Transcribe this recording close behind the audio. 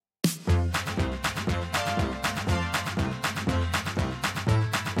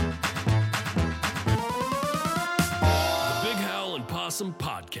Possum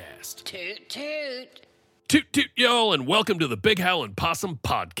Podcast. Toot, toot. Toot, toot, y'all, and welcome to the Big Howell and Possum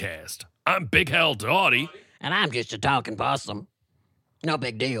Podcast. I'm Big Howell Doughty. And I'm just a talking possum. No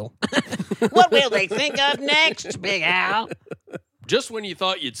big deal. What will they think of next, Big Al? Just when you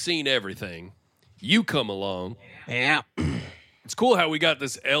thought you'd seen everything, you come along. Yeah. It's cool how we got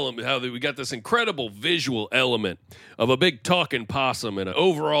this element, we got this incredible visual element of a big talking possum in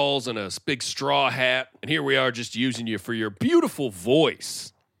overalls and a big straw hat. And here we are just using you for your beautiful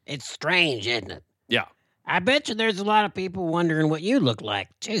voice. It's strange, isn't it? Yeah. I bet you there's a lot of people wondering what you look like,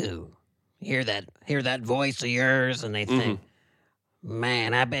 too. Hear that voice of yours, and they think,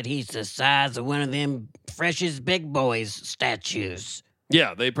 man, I bet he's the size of one of them Freshest Big Boys statues.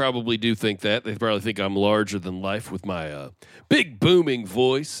 Yeah, they probably do think that. They probably think I'm larger than life with my big booming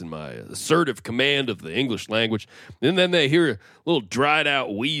voice and my assertive command of the English language. And then they hear a little dried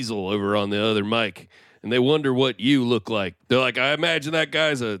out weasel over on the other mic, and they wonder what you look like. They're like, I imagine that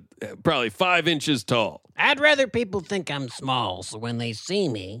guy's probably 5 inches tall. I'd rather people think I'm small, so when they see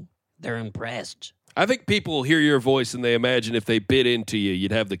me, they're impressed. I think people hear your voice and they imagine if they bit into you,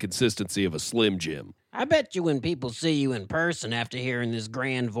 you'd have the consistency of a Slim Jim. I bet you when people see you in person after hearing this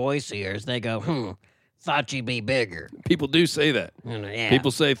grand voice of yours, they go, thought you'd be bigger. People do say that. Yeah.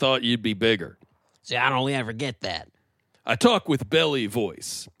 People say thought you'd be bigger. See, I don't ever get that. I talk with belly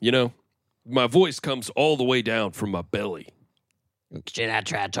voice, you know? My voice comes all the way down from my belly. Should I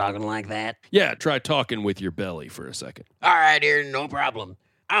try talking like that? Yeah, try talking with your belly for a second. All right, here, no problem.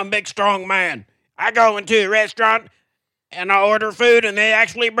 I'm a big, strong man. I go into a restaurant, and I order food, and they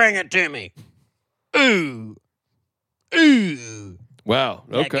actually bring it to me. Ooh. Ooh. Wow,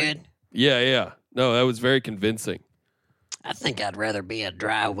 okay. That good? Yeah. No, that was very convincing. I think I'd rather be a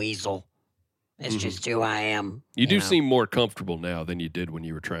dry weasel. It's just who I am. You do know? seem more comfortable now than you did when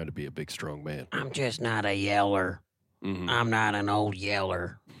you were trying to be a big, strong man. I'm just not a yeller. Mm-hmm. I'm not an old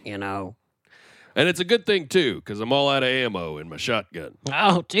yeller, you know. And it's a good thing, too, because I'm all out of ammo in my shotgun.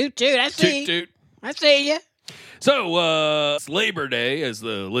 Oh, toot, toot, I see. Toot, toot. I see you. So, it's Labor Day, as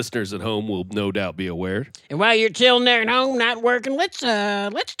the listeners at home will no doubt be aware. And while you're chilling there at home, not working, let's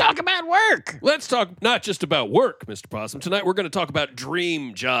talk about work. Let's talk not just about work, Mr. Possum. Tonight we're going to talk about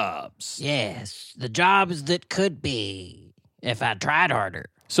dream jobs. Yes, the jobs that could be if I tried harder.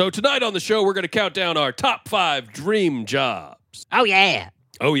 So tonight on the show, we're going to count down our top 5 dream jobs. Oh, yeah.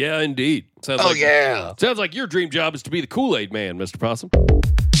 Oh, yeah, indeed. Sounds like your dream job is to be the Kool-Aid man, Mr. Possum.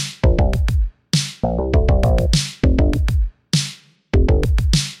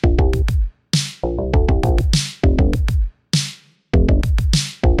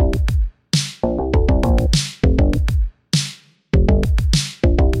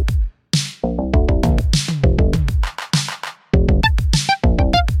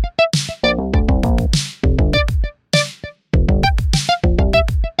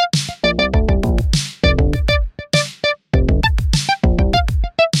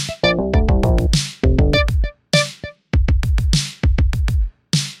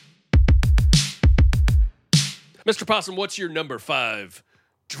 Mr. Possum, what's your number 5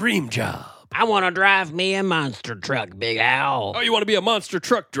 dream job? I want to drive me a monster truck, Big Al. Oh, you want to be a monster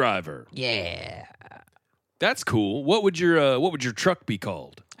truck driver? Yeah. That's cool. What would your truck be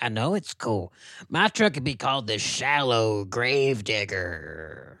called? I know it's cool. My truck would be called the Shallow Grave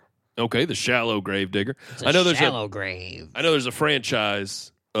Digger. Okay, the Shallow Grave Digger. It's a shallow grave. I know there's a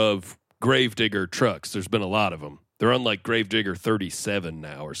franchise of Grave Digger trucks. There's been a lot of them. They're on like Grave Digger 37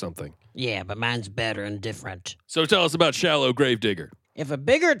 now or something. Yeah, but mine's better and different. So tell us about Shallow Grave Digger. If a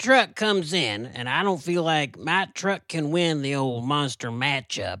bigger truck comes in and I don't feel like my truck can win the old monster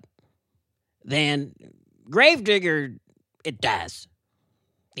matchup, then Gravedigger, it dies.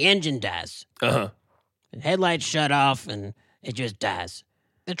 The engine dies. Uh-huh. The headlights shut off and it just dies.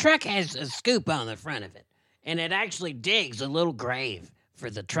 The truck has a scoop on the front of it, and it actually digs a little grave for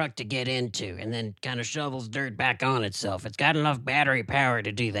the truck to get into and then kind of shovels dirt back on itself. It's got enough battery power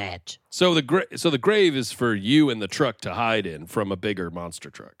to do that. So the grave is for you and the truck to hide in from a bigger monster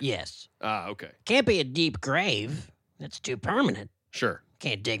truck. Yes. Ah, okay. Can't be a deep grave. That's too permanent. Sure.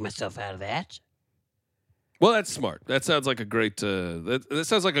 Can't dig myself out of that. Well, that's smart. That sounds like a great that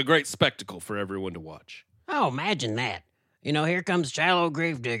sounds like a great spectacle for everyone to watch. Oh, imagine that. You know, here comes Shallow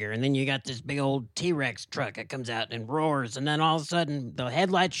Gravedigger, and then you got this big old T-Rex truck that comes out and roars, and then all of a sudden the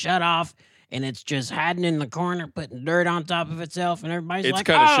headlights shut off, and it's just hiding in the corner, putting dirt on top of itself, and everybody's like,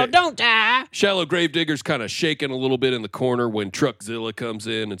 oh, don't die. Shallow Gravedigger's kind of shaking a little bit in the corner when Truckzilla comes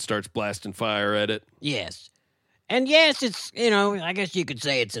in and starts blasting fire at it. Yes. And yes, it's, you know, I guess you could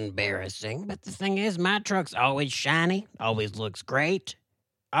say it's embarrassing, but the thing is, my truck's always shiny, always looks great,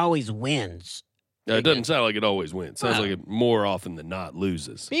 always wins. It doesn't sound like it always wins. Sounds Well, like it more often than not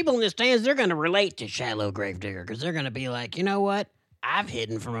loses. People in the stands, they're going to relate to Shallow Gravedigger because they're going to be like, you know what? I've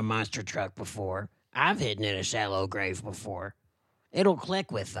hidden from a monster truck before. I've hidden in a shallow grave before. It'll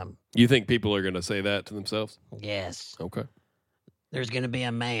click with them. You think people are going to say that to themselves? Yes. Okay. There's going to be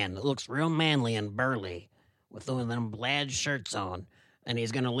a man that looks real manly and burly with one of them plaid shirts on, and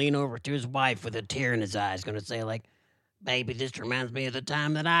he's going to lean over to his wife with a tear in his eye. He's going to say, like, baby, this reminds me of the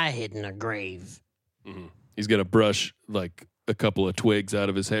time that I hid in a grave. Mm-hmm. He's going to brush, like, a couple of twigs out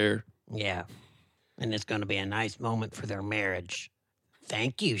of his hair. Yeah. And it's going to be a nice moment for their marriage.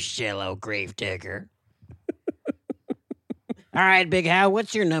 Thank you, Shallow Gravedigger. All right, Big Hal,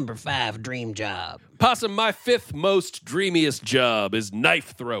 what's your number 5 dream job? Possum, my 5th most dreamiest job is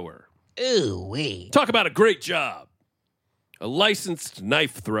knife thrower. Ooh-wee. Talk about a great job. A licensed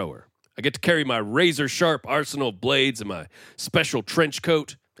knife thrower. I get to carry my razor-sharp arsenal of blades and my special trench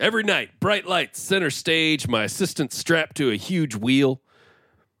coat. Every night, bright lights, center stage, my assistant strapped to a huge wheel.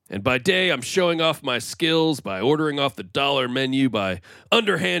 And by day, I'm showing off my skills by ordering off the dollar menu, by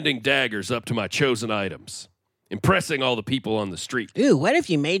underhanding daggers up to my chosen items, impressing all the people on the street. Ooh, what if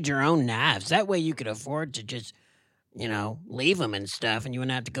you made your own knives? That way you could afford to just, leave them and stuff, and you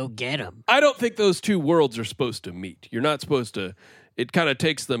wouldn't have to go get them. I don't think those two worlds are supposed to meet. You're not supposed to. It kind of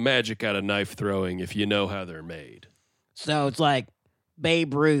takes the magic out of knife throwing if you know how they're made. So it's like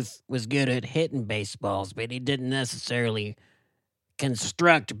Babe Ruth was good at hitting baseballs, but he didn't necessarily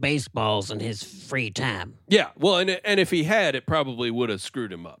construct baseballs in his free time. Yeah, well, and if he had, it probably would have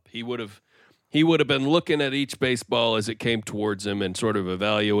screwed him up. He would have been looking at each baseball as it came towards him and sort of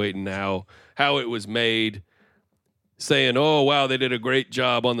evaluating how it was made, saying, "Oh, wow, they did a great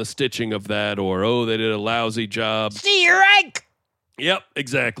job on the stitching of that," or "Oh, they did a lousy job." See, you're right. Yep,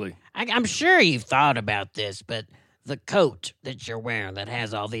 exactly. I'm sure you've thought about this, but the coat that you're wearing that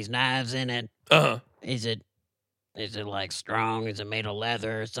has all these knives in it, is it like strong? Is it made of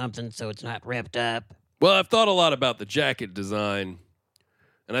leather or something so it's not ripped up? Well, I've thought a lot about the jacket design,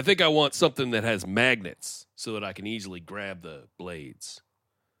 and I think I want something that has magnets so that I can easily grab the blades.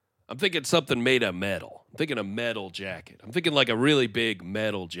 I'm thinking something made of metal. I'm thinking a metal jacket. I'm thinking like a really big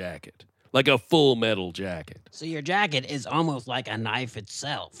metal jacket, like a full metal jacket. So your jacket is almost like a knife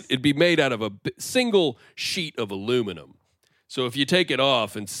itself. It'd be made out of a single sheet of aluminum. So if you take it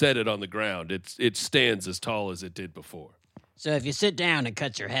off and set it on the ground, it stands as tall as it did before. So if you sit down, it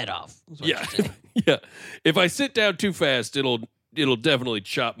cuts your head off. Is what Yeah, you're saying. yeah. If I sit down too fast, it'll definitely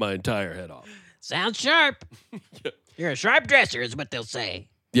chop my entire head off. Sounds sharp. Yeah. You're a sharp dresser, is what they'll say.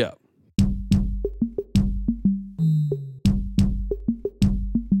 Yeah.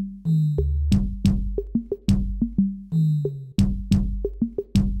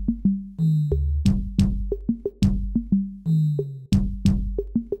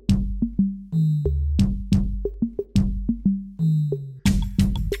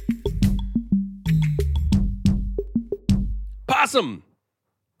 Possum!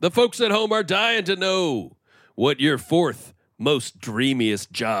 The folks at home are dying to know what your 4th most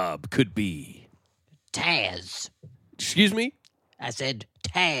dreamiest job could be. Taz. Excuse me? I said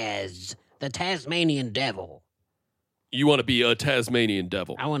Taz, the Tasmanian devil. You want to be a Tasmanian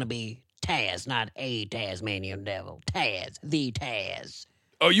devil? I want to be Taz, not a Tasmanian devil. Taz, the Taz.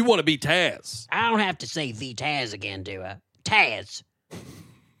 Oh, you want to be Taz? I don't have to say the Taz again, do I? Taz.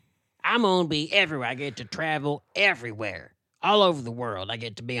 I'm going to be everywhere. I get to travel everywhere. All over the world. I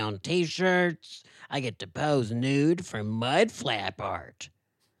get to be on T-shirts. I get to pose nude for mud flap art.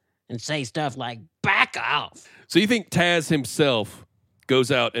 And say stuff like, back off. So you think Taz himself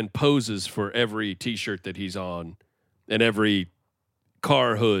goes out and poses for every T-shirt that he's on and every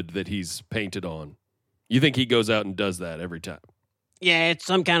car hood that he's painted on? You think he goes out and does that every time? Yeah, it's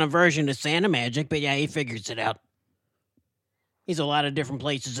some kind of version of Santa magic, but yeah, he figures it out. He's a lot of different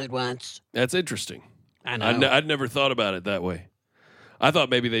places at once. That's interesting. I know. I'd never thought about it that way. I thought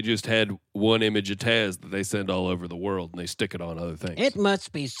maybe they just had one image of Taz that they send all over the world and they stick it on other things. It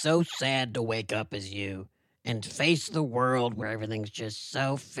must be so sad to wake up as you and face the world where everything's just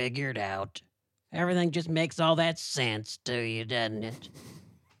so figured out. Everything just makes all that sense to you, doesn't it?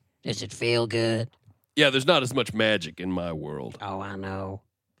 Does it feel good? Yeah, there's not as much magic in my world. Oh, I know.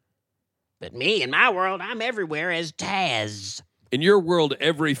 But me, in my world, I'm everywhere as Taz. In your world,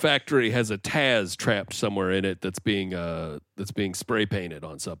 every factory has a Taz trapped somewhere in it that's being spray painted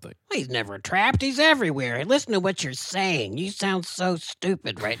on something. He's never trapped. He's everywhere. Listen to what you're saying. You sound so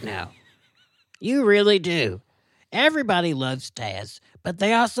stupid right now. You really do. Everybody loves Taz, but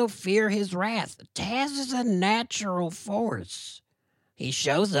they also fear his wrath. Taz is a natural force. He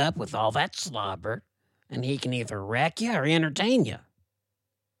shows up with all that slobber, and he can either wreck you or entertain you.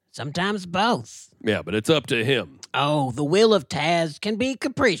 Sometimes both. Yeah, but it's up to him. Oh, the will of Taz can be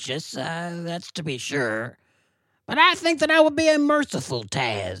capricious, that's to be sure. But I think that I would be a merciful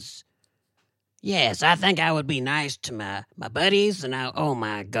Taz. Yes, I think I would be nice to my buddies, and oh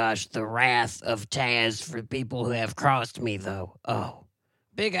my gosh, the wrath of Taz for people who have crossed me, though. Oh.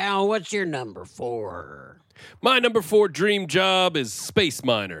 Big Al, what's your number 4? My number 4 dream job is space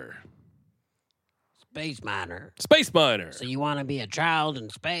miner. Space miner. Space miner. So you want to be a child in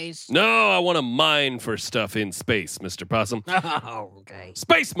space? No, I want to mine for stuff in space, Mr. Possum. Oh, okay.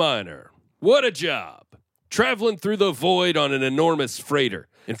 Space miner. What a job. Traveling through the void on an enormous freighter,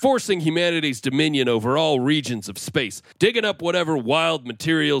 enforcing humanity's dominion over all regions of space, digging up whatever wild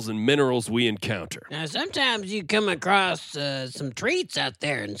materials and minerals we encounter. Now, sometimes you come across some treats out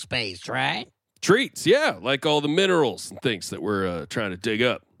there in space, right? Treats, yeah, like all the minerals and things that we're trying to dig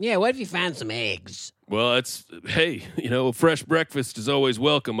up. Yeah, what if you find some eggs? Well, hey, a fresh breakfast is always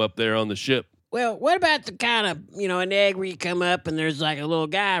welcome up there on the ship. Well, what about the kind of, an egg where you come up and there's like a little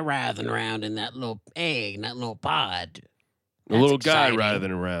guy writhing around in that little egg, in that little pod? A little guy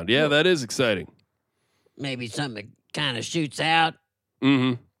writhing around. Yeah, that is exciting. Maybe something that kind of shoots out,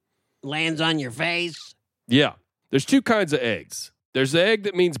 lands on your face. Yeah, there's 2 kinds of eggs. There's the egg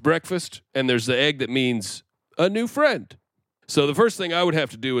that means breakfast, and there's the egg that means a new friend. So the first thing I would have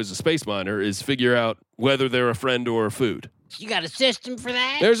to do as a space miner is figure out whether they're a friend or a food. You got a system for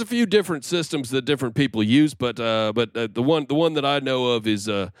that? There's a few different systems that different people use, but the one that I know of is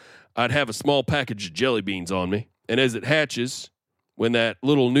I'd have a small package of jelly beans on me, and as it hatches, when that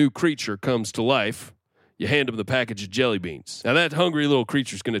little new creature comes to life, you hand him the package of jelly beans. Now that hungry little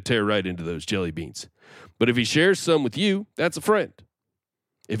creature's going to tear right into those jelly beans, but if he shares some with you, that's a friend.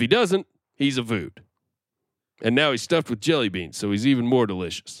 If he doesn't, he's a food. And now he's stuffed with jelly beans, so he's even more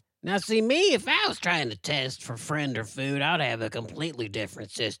delicious. Now, see, me, if I was trying to test for friend or food, I'd have a completely different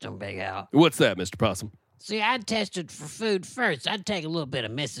system, Big Al. What's that, Mr. Possum? See, I'd test it for food first. I'd take a little bit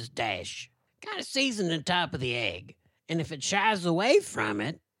of Mrs. Dash, kind of season the top of the egg. And if it shies away from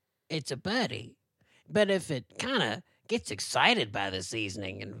it, it's a buddy. But if it kind of gets excited by the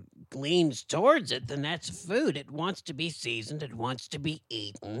seasoning and leans towards it, then that's food. It wants to be seasoned. It wants to be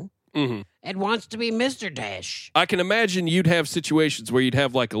eaten. Mm-hmm. It wants to be Mr. Dash. I can imagine you'd have situations where you'd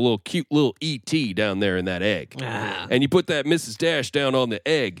have like a little cute little E.T. down there in that egg. And you put that Mrs. Dash down on the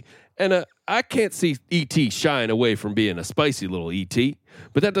egg. And I can't see E.T. shying away from being a spicy little E.T.,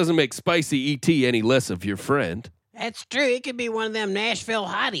 but that doesn't make spicy E.T. any less of your friend. That's true. It could be one of them Nashville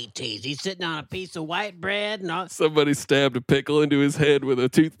hot ETs. He's sitting on a piece of white bread and all. Somebody stabbed a pickle into his head with a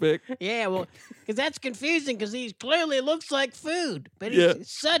toothpick. Yeah, well, because that's confusing because he clearly looks like food, but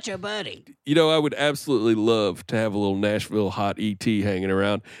he's such a buddy. I would absolutely love to have a little Nashville hot ET hanging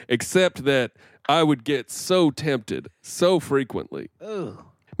around, except that I would get so tempted so frequently. Ooh.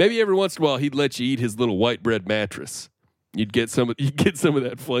 Maybe every once in a while he'd let you eat his little white bread mattress. You'd get some of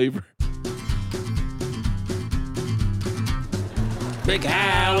that flavor. Big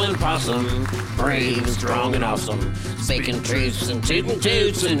Howell and Possum, brave and strong and awesome, speaking truths and tooting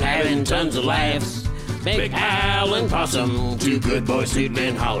toots and having tons of laughs. Big Howell and Possum, 2 good boys hooting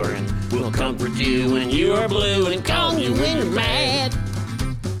and hollering, will comfort you when you are blue and calm you when you're mad.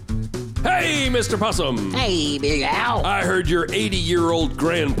 Hey, Mr. Possum. Hey, Big Al. I heard your 80-year-old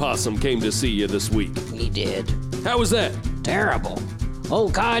grandpossum came to see you this week. He did. How was that? Terrible.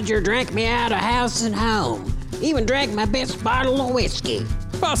 Old codger drank me out of house and home. Even drank my best bottle of whiskey.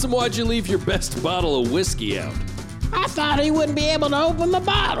 Possum, why'd you leave your best bottle of whiskey out? I thought he wouldn't be able to open the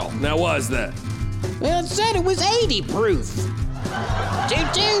bottle. Now, why is that? Well, it said it was 80 proof.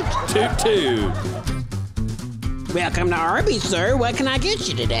 Toot toot. Toot toot. Welcome to Arby's, sir. What can I get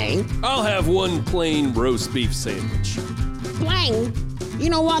you today? I'll have 1 plain roast beef sandwich. Plain?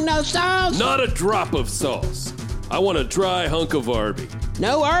 You don't want no sauce? Not a drop of sauce. I want a dry hunk of Arby.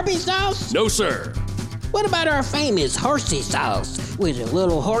 No Arby sauce? No, sir. What about our famous horsey sauce? Would a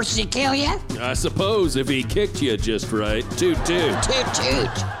little horsey kill ya? I suppose if he kicked you just right. Toot toot. Toot toot.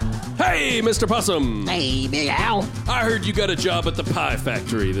 Hey, Mr. Possum. Hey, Big Al. I heard you got a job at the pie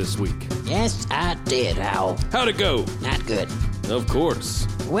factory this week. Yes, I did, Al. How'd it go? Not good. Of course.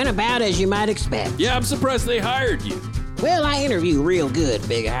 Went about as you might expect. Yeah, I'm surprised they hired you. Well, I interview real good,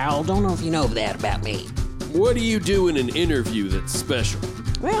 Big Al. Don't know if you know that about me. What do you do in an interview that's special?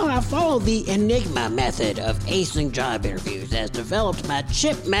 Well, I follow the Enigma method of acing job interviews as developed by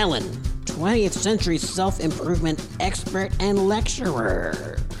Chip Mellon, 20th century self-improvement expert and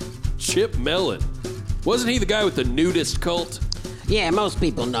lecturer. Chip Mellon? Wasn't he the guy with the nudist cult? Yeah, most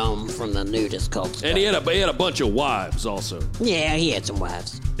people know him from the nudist cult stuff. And he had a bunch of wives also. Yeah, he had some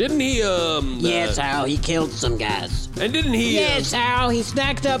wives. Didn't he, Yes, Howell, he killed some guys. And didn't he... Yes, Howell, he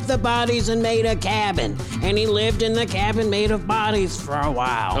stacked up the bodies and made a cabin. And he lived in the cabin made of bodies for a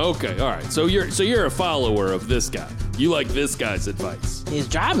while. Okay, all right. So you're a follower of this guy. You like this guy's advice. His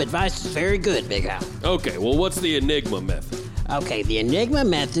job advice is very good, Big Howell. Okay, well, what's the Enigma method? Okay, the Enigma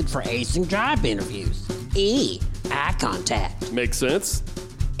method for acing job interviews. E, eye contact. Makes sense.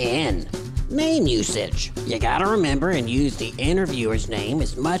 N, name usage. You gotta remember and use the interviewer's name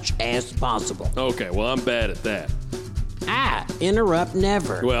as much as possible. Okay, well, I'm bad at that. I, interrupt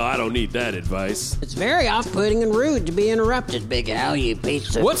never. Well, I don't need that advice. It's very off-putting and rude to be interrupted, Big Al, you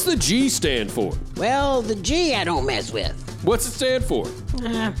piece of... What's the G stand for? Well, the G I don't mess with. What's it stand for?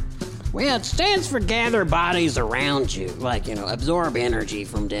 Well, it stands for gather bodies around you. Like, absorb energy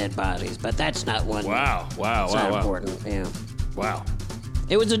from dead bodies. But that's not one. Wow. It's not important, yeah. Wow.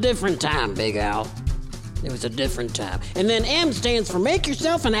 It was a different time, Big Al. It was a different time. And then M stands for make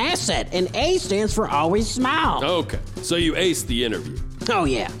yourself an asset, and A stands for always smile. Okay, so you aced the interview. Oh,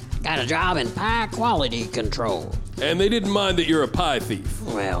 yeah. Got a job in pie quality control. And they didn't mind that you're a pie thief.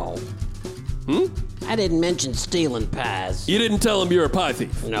 Well... I didn't mention stealing pies. You didn't tell them you're a pie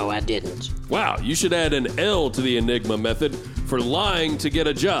thief. No, I didn't. Wow, you should add an L to the Enigma method for lying to get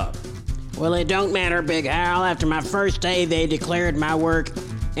a job. Well, it don't matter, Big Howell. After my first day, they declared my work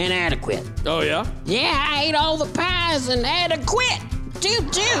inadequate. Oh, yeah? Yeah, I ate all the pies and had to quit.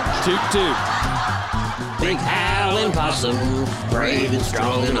 Toot, toot. Toot, toot. Big Howell and Possum, brave and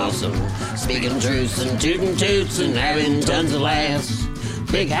strong and awesome. Speaking truths and tooting toots and having tons of laughs.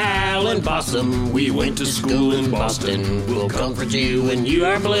 Big Howell and Possum, we went to school in Boston. We'll comfort you when you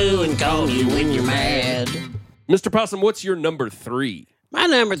are blue and calm you when you're mad. Mr. Possum, what's your number 3? My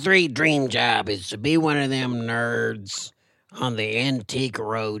number 3 dream job is to be one of them nerds on the Antique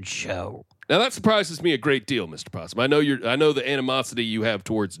Road Show. Now that surprises me a great deal, Mr. Possum. I know the animosity you have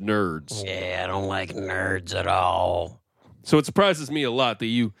towards nerds. Yeah, I don't like nerds at all. So it surprises me a lot that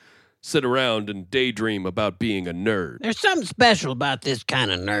you sit around and daydream about being a nerd. There's something special about this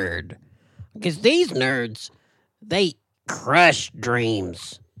kind of nerd. Because these nerds, they crush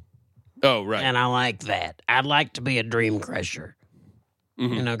dreams. Oh, right. And I like that. I'd like to be a dream crusher.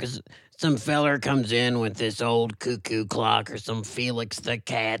 Mm-hmm. Because some feller comes in with this old cuckoo clock or some Felix the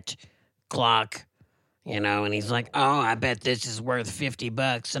Cat clock, and he's like, oh, I bet this is worth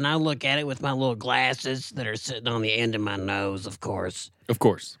 $50. And I look at it with my little glasses that are sitting on the end of my nose, of course. Of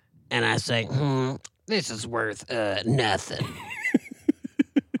course. And I say, this is worth nothing.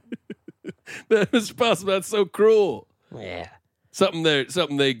 Mr. Possum, that's so cruel. Yeah. Something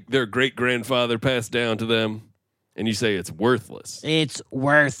their great grandfather passed down to them, and you say it's worthless. It's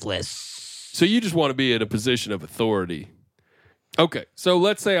worthless. So you just want to be in a position of authority. Okay, so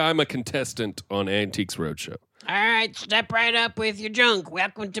let's say I'm a contestant on Antiques Roadshow. All right, step right up with your junk.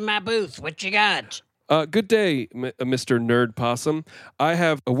 Welcome to my booth. What you got? Good day, Mr. Nerd Possum. I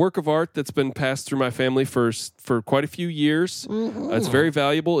have a work of art that's been passed through my family for quite a few years. Mm-hmm. It's very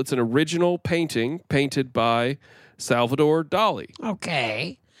valuable. It's an original painting painted by Salvador Dali.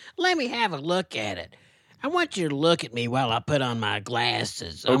 Okay, let me have a look at it. I want you to look at me while I put on my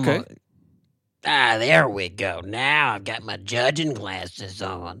glasses. Okay. There we go. Now I've got my judging glasses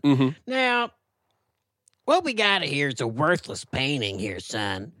on. Mm-hmm. Now, what we got here is a worthless painting here,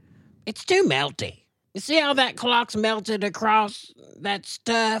 son. It's too melty. You see how that clock's melted across that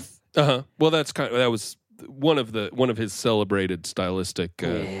stuff? Uh-huh. Well, that was one of his celebrated stylistic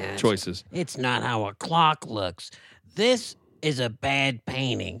choices. It's not how a clock looks. This is a bad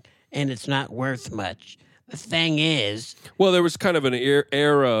painting, and it's not worth much. The thing is... Well, there was kind of an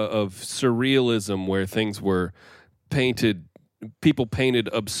era of surrealism where things were painted... People painted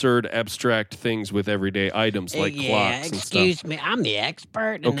absurd, abstract things with everyday items like clocks and stuff. Excuse me, I'm the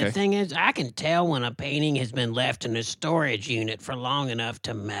expert, and the thing is, I can tell when a painting has been left in a storage unit for long enough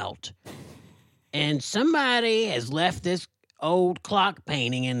to melt. And somebody has left this old clock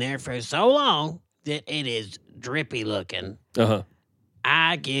painting in there for so long that it is drippy looking. Uh-huh.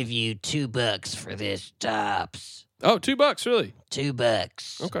 I give you $2 for this, tops. Oh, $2, really?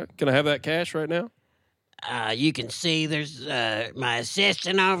 $2. Okay. Can I have that cash right now? You can see there's my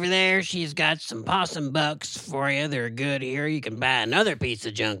assistant over there. She's got some possum bucks for you. They're good here. You can buy another piece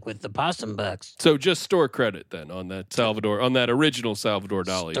of junk with the possum bucks. So just store credit then on that original Salvador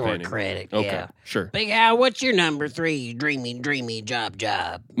Dali Store painting. credit, Okay, yeah. sure. Big Al, what's your number 3 dreamy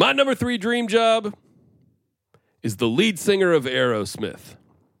job? My number 3 dream job is the lead singer of Aerosmith.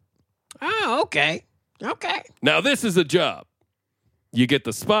 Oh, okay. Okay. Now this is a job. You get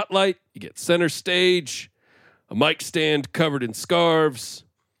the spotlight, you get center stage, a mic stand covered in scarves.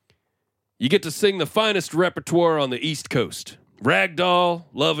 You get to sing the finest repertoire on the East Coast. Ragdoll,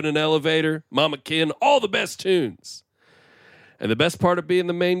 Love in an Elevator, Mama Kin, all the best tunes. And the best part of being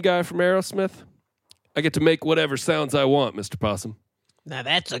the main guy from Aerosmith, I get to make whatever sounds I want, Mr. Possum. Now,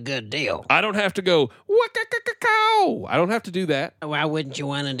 that's a good deal. I don't have to go, waka-ka-ka-cow. I don't have to do that. Why wouldn't you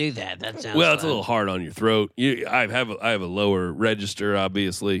want to do that? That sounds Well, it's a fun. little hard on your throat. I have a lower register,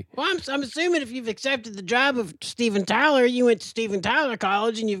 obviously. Well, I'm assuming if you've accepted the job of Steven Tyler, you went to Steven Tyler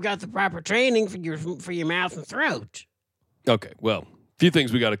College and you've got the proper training for your mouth and throat. Okay, well, a few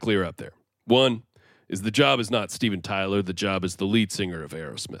things we got to clear up there. One is the job is not Steven Tyler. The job is the lead singer of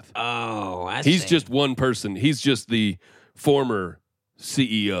Aerosmith. Oh, He's see. just one person. He's just the former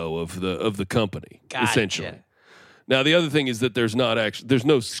CEO of the company, Gotcha. essentially. Now, the other thing is that there's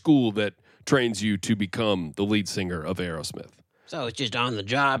no school that trains you to become the lead singer of Aerosmith. So it's just on the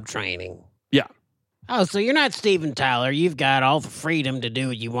job training. Yeah. Oh, so you're not Steven Tyler. You've got all the freedom to do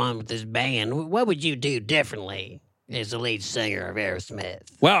what you want with this band. What would you do differently as the lead singer of Aerosmith?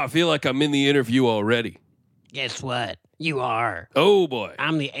 Wow, I feel like I'm in the interview already. Guess what? You are. Oh, boy.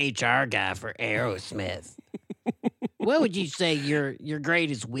 I'm the HR guy for Aerosmith. What would you say your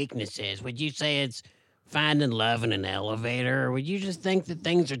greatest weakness is? Would you say it's finding love in an elevator, or would you just think that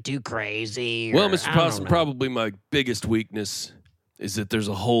things are too crazy? Well, or- Mr. I don't Possum, know. probably my biggest weakness is that there's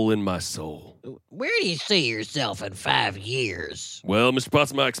a hole in my soul. Where do you see yourself in 5 years? Well, Mr.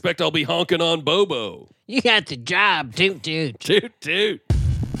 Possum, I expect I'll be honking on Bobo. You got the job, toot toot. Toot, toot.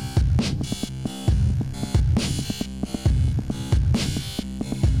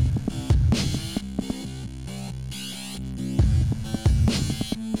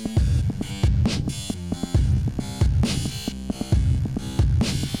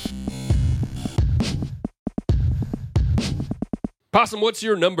 Possum, what's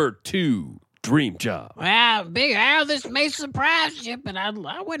your number 2 dream job? Well, Big Al, this may surprise you, but I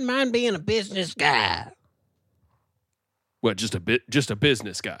wouldn't mind being a business guy. What, just a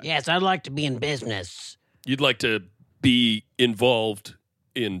business guy? Yes, I'd like to be in business. You'd like to be involved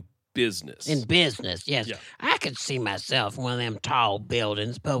in business. In business, yes. Yeah. I could see myself in one of them tall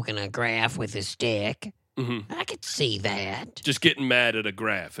buildings poking a graph with a stick. Mm-hmm. I could see that. Just getting mad at a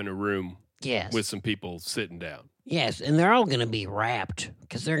graph in a room Yes. with some people sitting down. Yes, and they're all going to be wrapped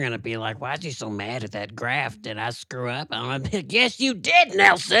because they're going to be like, why is he so mad at that graph? Did I screw up? I'm going to be like, yes, you did,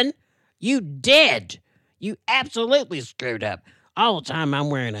 Nelson. You did. You absolutely screwed up. All the time I'm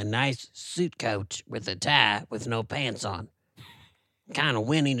wearing a nice suit coat with a tie with no pants on. Kind of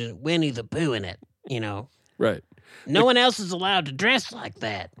Winnie the Pooh in it, you know. Right. No one else is allowed to dress like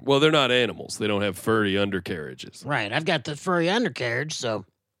that. Well, they're not animals. They don't have furry undercarriages. Right, I've got the furry undercarriage, so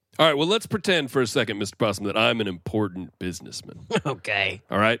All right, well, let's pretend for a second, Mr. Possum, that I'm an important businessman. okay.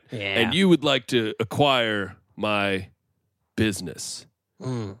 All right? Yeah. And you would like to acquire my business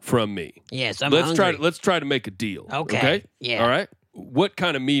from me. Yes, I'm let's hungry. let's try to make a deal. Okay. Yeah. All right. What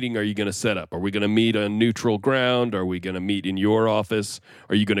kind of meeting are you going to set up? Are we going to meet on neutral ground? Are we going to meet in your office?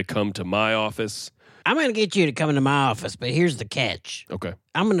 Are you going to come to my office? I'm going to get you to come into my office, but here's the catch. Okay.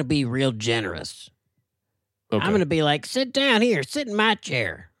 I'm going to be real generous. Okay. I'm going to be like, sit down here, sit in my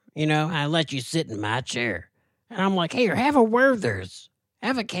chair. You know, I let you sit in my chair. And I'm like, here, have a Werther's.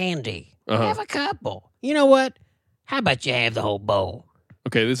 Have a candy. Uh-huh. Have a couple. You know what? How about you have the whole bowl?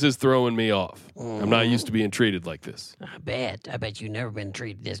 Okay, this is throwing me off. I'm not used to being treated like this. I bet you've never been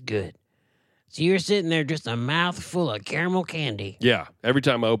treated this good. So you're sitting there just a mouthful of caramel candy. Yeah, every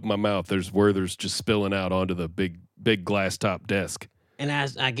time I open my mouth, there's Werther's just spilling out onto the big glass top desk. And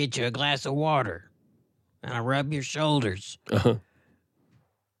I get you a glass of water. And I rub your shoulders. Uh-huh.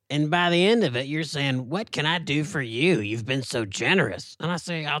 And by the end of it, you're saying, what can I do for you? You've been so generous. And I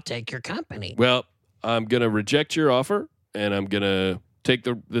say, I'll take your company. Well, I'm going to reject your offer, and I'm going to take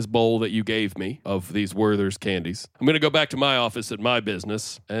this bowl that you gave me of these Werther's candies. I'm going to go back to my office at my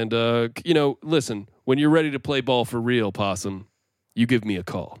business, and, listen, when you're ready to play ball for real, Possum, you give me a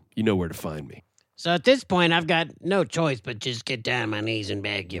call. You know where to find me. So at this point, I've got no choice but just get down on my knees and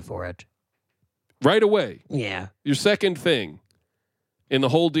beg you for it. Right away. Yeah. Your second thing in the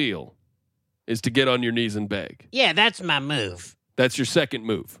whole deal is to get on your knees and beg. Yeah, that's my move. That's your second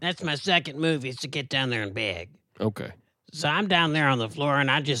move. That's my second move is to get down there and beg. Okay. So I'm down there on the floor, and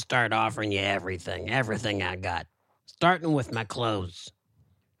I just start offering you everything I got. Starting with my clothes.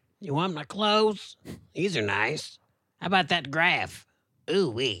 You want my clothes? These are nice. How about that graph?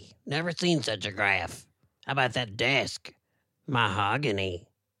 Ooh-wee, never seen such a graph. How about that desk? Mahogany.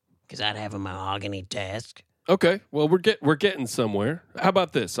 Because I'd have a mahogany desk. Okay. Well, we're getting somewhere. How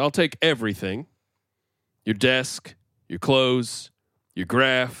about this? I'll take everything. Your desk, your clothes, your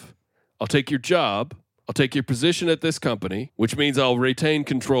graph. I'll take your job. I'll take your position at this company, which means I'll retain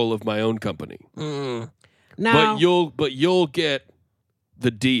control of my own company. No, No. But you'll get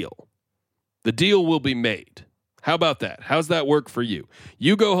the deal. The deal will be made. How about that? How's that work for you?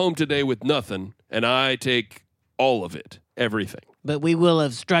 You go home today with nothing, and I take all of it, everything. But we will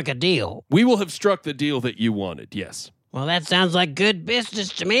have struck a deal. We will have struck the deal that you wanted, yes. Well, that sounds like good business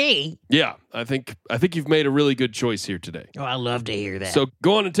to me. Yeah, I think you've made a really good choice here today. Oh, I love to hear that. So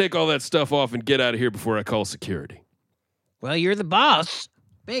go on and take all that stuff off and get out of here before I call security. Well, you're the boss.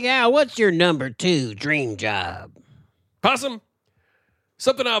 Big Al, what's your number 2 dream job? Possum,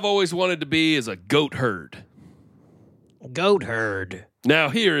 something I've always wanted to be is a goat herd. Goat herd. Now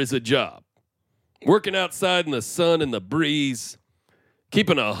here is a job. Working outside in the sun and the breeze,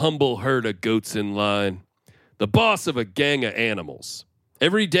 keeping a humble herd of goats in line, the boss of a gang of animals.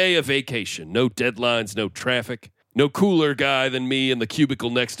 Every day a vacation, no deadlines, no traffic, no cooler guy than me in the cubicle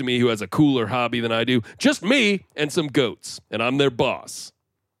next to me who has a cooler hobby than I do. Just me and some goats, and I'm their boss.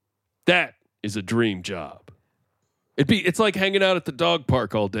 That is a dream job. It's like hanging out at the dog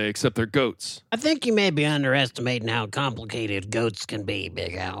park all day, except they're goats. I think you may be underestimating how complicated goats can be,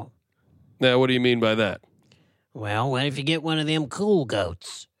 Big Al. Now, what do you mean by that? Well, what if you get one of them cool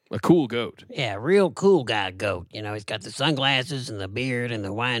goats? A cool goat. Yeah, real cool guy goat. You know, he's got the sunglasses and the beard and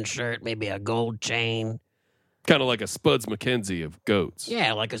the wine shirt, maybe a gold chain. Kind of like a Spuds McKenzie of goats.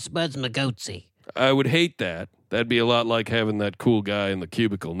 Yeah, like a Spuds McGoatsy. I would hate that. That'd be a lot like having that cool guy in the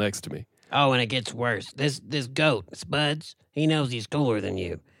cubicle next to me. Oh, and it gets worse. This goat, Spuds, he knows he's cooler than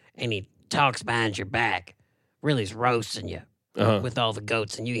you, and he talks behind your back. Really is roasting you with all the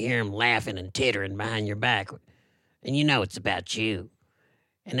goats, and you hear him laughing and tittering behind your back, and you know it's about you.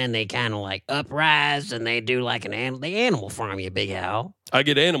 And then they kind of like uprise, and they do like they animal farm you, Big Al. I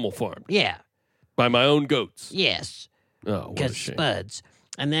get animal farmed? Yeah. By my own goats? Yes. Oh, what a Because shame. Spuds.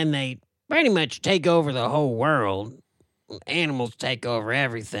 And then they pretty much take over the whole world. Animals take over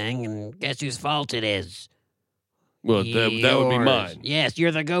everything, and guess whose fault it is? Well, that would be Yours. mine. Yes,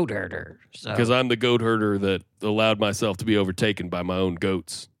 you're the goat herder. Because I'm the goat herder that allowed myself to be overtaken by my own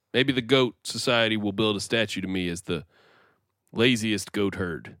goats. Maybe the goat society will build a statue to me as the laziest goat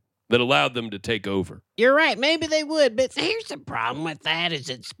herd that allowed them to take over. You're right. Maybe they would, but here's the problem with that is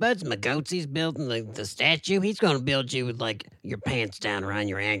that Spuds McGoatsy's building the statue. He's going to build you with, like, your pants down around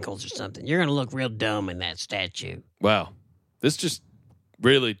your ankles or something. You're going to look real dumb in that statue. Wow. This just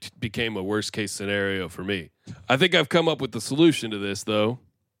really became a worst-case scenario for me. I think I've come up with the solution to this, though.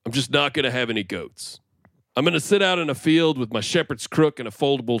 I'm just not going to have any goats. I'm going to sit out in a field with my shepherd's crook and a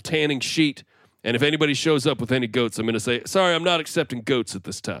foldable tanning sheet, and if anybody shows up with any goats, I'm going to say, sorry, I'm not accepting goats at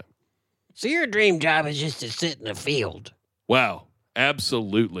this time. So your dream job is just to sit in a field. Wow.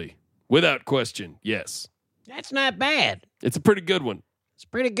 Absolutely. Without question, yes. That's not bad. It's a pretty good one. It's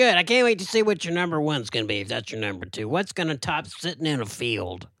pretty good. I can't wait to see what your number 1's going to be if that's your number 2. What's going to top sitting in a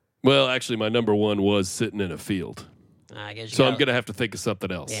field? Well, actually, my number 1 was sitting in a field. I guess So I'm going to have to think of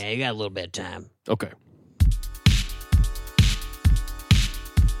something else. Yeah, you got a little bit of time. Okay.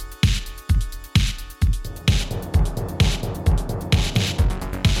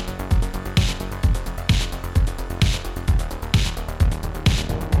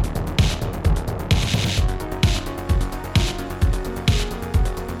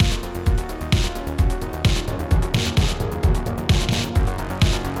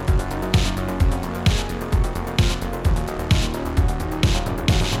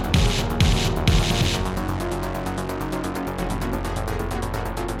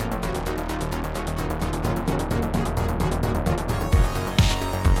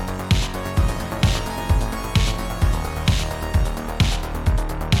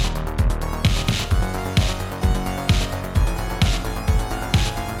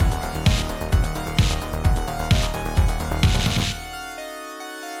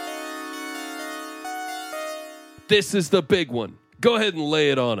 This is the big one. Go ahead and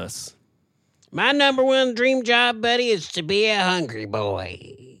lay it on us. My number 1 dream job, buddy, is to be a hungry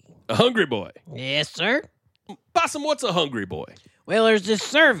boy. A hungry boy. Yes, sir. Possum, what's a hungry boy? Well, there's this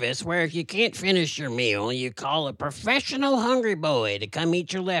service where if you can't finish your meal, you call a professional hungry boy to come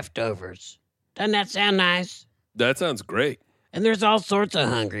eat your leftovers. Doesn't that sound nice? That sounds great. And there's all sorts of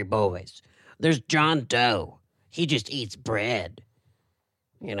hungry boys. There's John Doe. He just eats bread.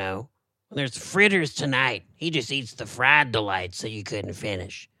 You know? There's Fritters Tonight. He just eats the fried delights so you couldn't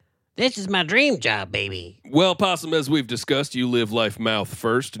finish. This is my dream job, baby. Well, Possum, as we've discussed, you live life mouth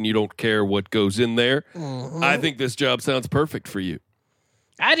first and you don't care what goes in there. Mm-hmm. I think this job sounds perfect for you.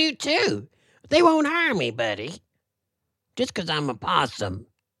 I do too. They won't hire me, buddy. Just 'cause I'm a possum.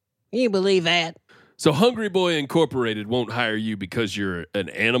 Can you believe that? So Hungry Boy Incorporated won't hire you because you're an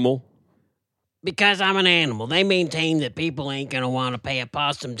animal? Because I'm an animal. They maintain that people ain't going to want to pay a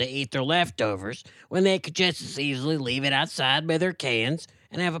possum to eat their leftovers when they could just as easily leave it outside by their cans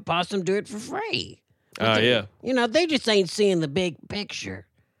and have a possum do it for free. Yeah. You know, they just ain't seeing the big picture.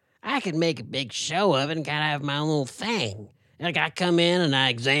 I could make a big show of it and kind of have my own little thing. Like, I come in and I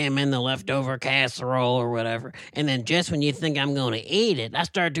examine the leftover casserole or whatever, and then just when you think I'm going to eat it, I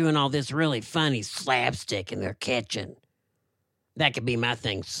start doing all this really funny slapstick in their kitchen. That could be my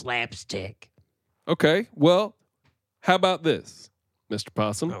thing, slapstick. Okay, well, how about this, Mr.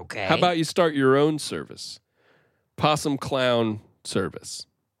 Possum? Okay. How about you start your own service? Possum Clown Service.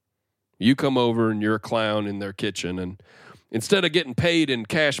 You come over and you're a clown in their kitchen, and instead of getting paid in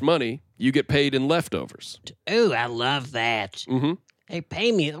cash money, you get paid in leftovers. Ooh, I love that. Mm-hmm. Hey,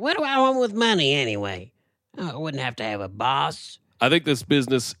 pay me. What do I want with money anyway? Oh, I wouldn't have to have a boss. I think this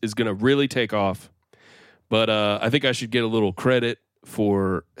business is going to really take off, but I think I should get a little credit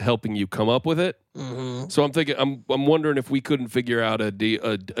for helping you come up with it. Mm-hmm. So I'm thinking, I'm wondering if we couldn't figure out a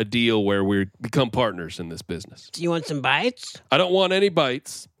deal where we become partners in this business. Do you want some bites? I don't want any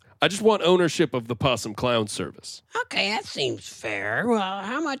bites. I just want ownership of the Possum Clown Service. Okay, that seems fair. Well,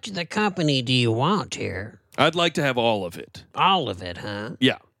 how much of the company do you want here? I'd like to have all of it. All of it, huh?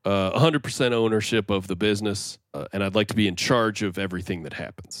 Yeah, 100% ownership of the business, and I'd like to be in charge of everything that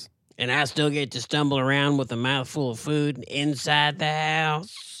happens. And I still get to stumble around with a mouthful of food inside the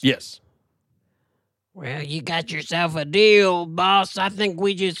house? Yes. Well, you got yourself a deal, boss. I think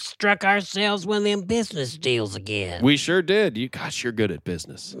we just struck ourselves one of them business deals again. We sure did. Gosh, you're good at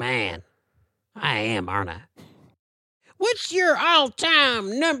business. Man, I am, aren't I? What's your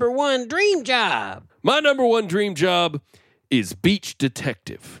all-time number one dream job? My number one dream job is beach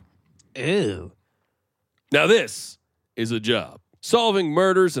detective. Ooh. Now this is a job. Solving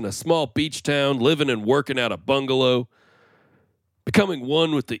murders in a small beach town, living and working out a bungalow, becoming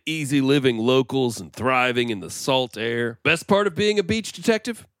one with the easy living locals and thriving in the salt air. Best part of being a beach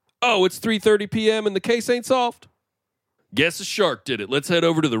detective? Oh, it's 3:30 p.m. and the case ain't solved. Guess a shark did it. Let's head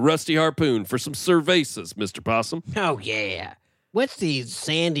over to the Rusty Harpoon for some cervezas, Mr. Possum. Oh, yeah. What's the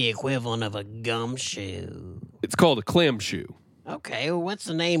sandy equivalent of a gumshoe? It's called a clam shoe. Okay, well, what's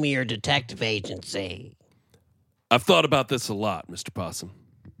the name of your detective agency? I've thought about this a lot, Mr. Possum,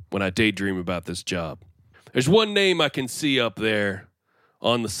 when I daydream about this job. There's one name I can see up there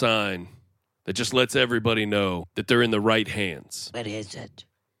on the sign that just lets everybody know that they're in the right hands. What is it?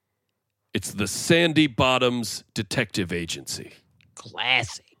 It's the Sandy Bottoms Detective Agency.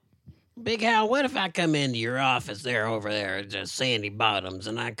 Classy. Big Hal, what if I come into your office over there at the Sandy Bottoms,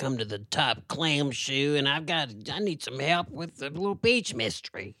 and I come to the top clam shoe, and I need some help with the little beach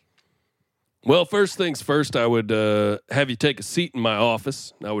mystery? Well, first things first, I would have you take a seat in my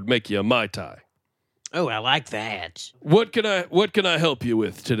office, and I would make you a Mai Tai. Oh, I like that. What can I help you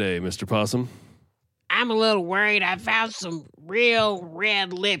with today, Mr. Possum? I'm a little worried. I found some real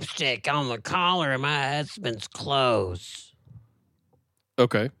red lipstick on the collar of my husband's clothes.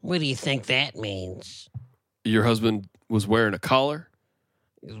 Okay. What do you think that means? Your husband was wearing a collar?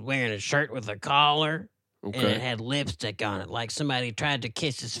 He was wearing a shirt with a collar, and Okay. it had lipstick on it, like somebody tried to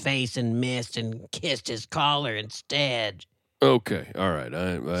kiss his face and missed and kissed his collar instead. Okay. All right.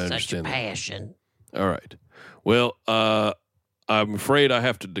 I understand Such a that. passion. All right. Well, I'm afraid I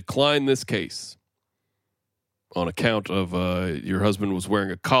have to decline this case on account of your husband was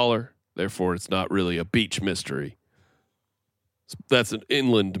wearing a collar. Therefore, it's not really a beach mystery. That's an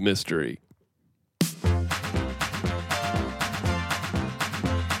inland mystery. The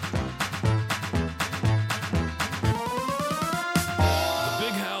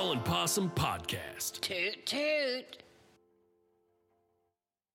Big Howell and Possum Podcast. Toot, toot.